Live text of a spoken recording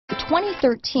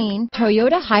2013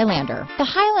 Toyota Highlander. The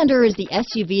Highlander is the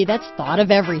SUV that's thought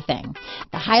of everything.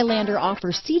 The Highlander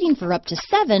offers seating for up to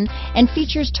 7 and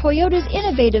features Toyota's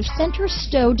innovative center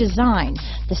stow design.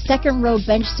 The second row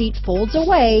bench seat folds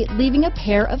away, leaving a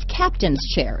pair of captain's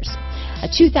chairs. A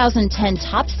 2010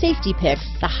 top safety pick,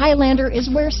 the Highlander is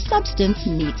where substance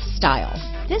meets style.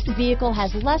 This vehicle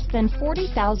has less than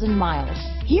 40,000 miles.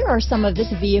 Here are some of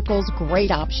this vehicle's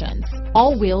great options: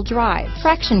 all-wheel drive,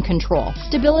 traction control,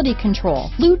 stability control,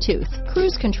 Bluetooth,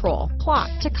 cruise control, clock,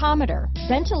 tachometer,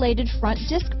 ventilated front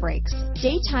disc brakes,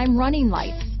 daytime running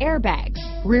lights, airbags,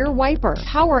 rear wiper,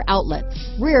 power outlets,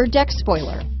 rear deck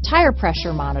spoiler, tire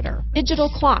pressure monitor, digital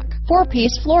clock,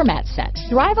 4-piece floor mat set.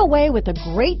 Drive away with a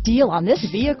great deal on this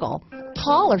vehicle.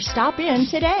 Call or stop in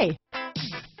today.